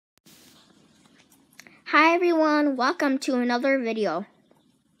Hi everyone, welcome to another video.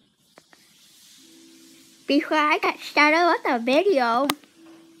 Before I get started with the video,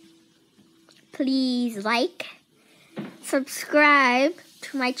 please like, subscribe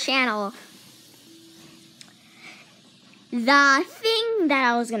to my channel. The thing that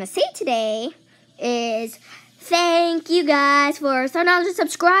I was going to say today is thank you guys for 700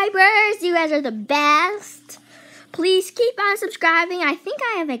 subscribers. You guys are the best. Please keep on subscribing. I think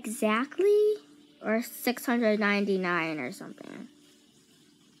I have exactly or 699 or something.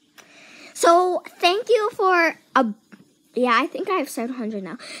 So thank you for I think I have 700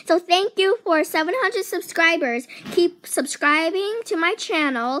 now. So thank you for 700 subscribers. Keep subscribing to my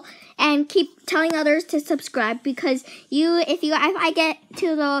channel and keep telling others to subscribe, because if I get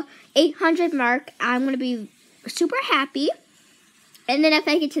to the 800 mark, I'm gonna be super happy. And then if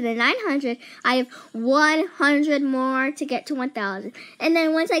I get to the 900, I have 100 more to get to 1,000. And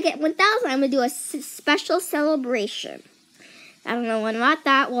then once I get 1,000, I'm going to do a special celebration. I don't know what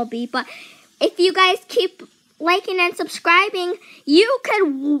that will be, but if you guys keep liking and subscribing, you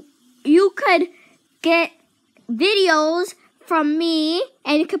could get videos from me,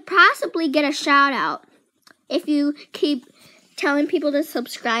 and you could possibly get a shout out if you keep telling people to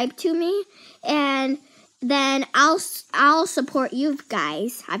subscribe to me. And then I'll support you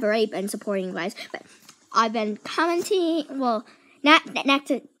guys. I've already been supporting you guys, but I've been commenting. Well, not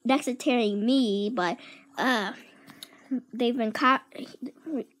necessarily me, but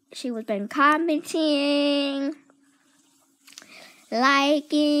she's been commenting,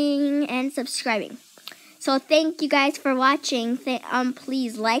 liking, and subscribing. So thank you guys for watching.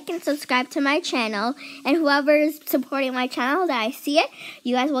 Please like and subscribe to my channel. And whoever is supporting my channel that I see it,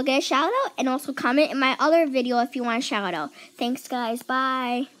 you guys will get a shout out. And also comment in my other video if you want a shout out. Thanks guys.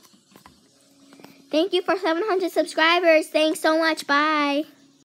 Bye. Thank you for 700 subscribers. Thanks so much. Bye.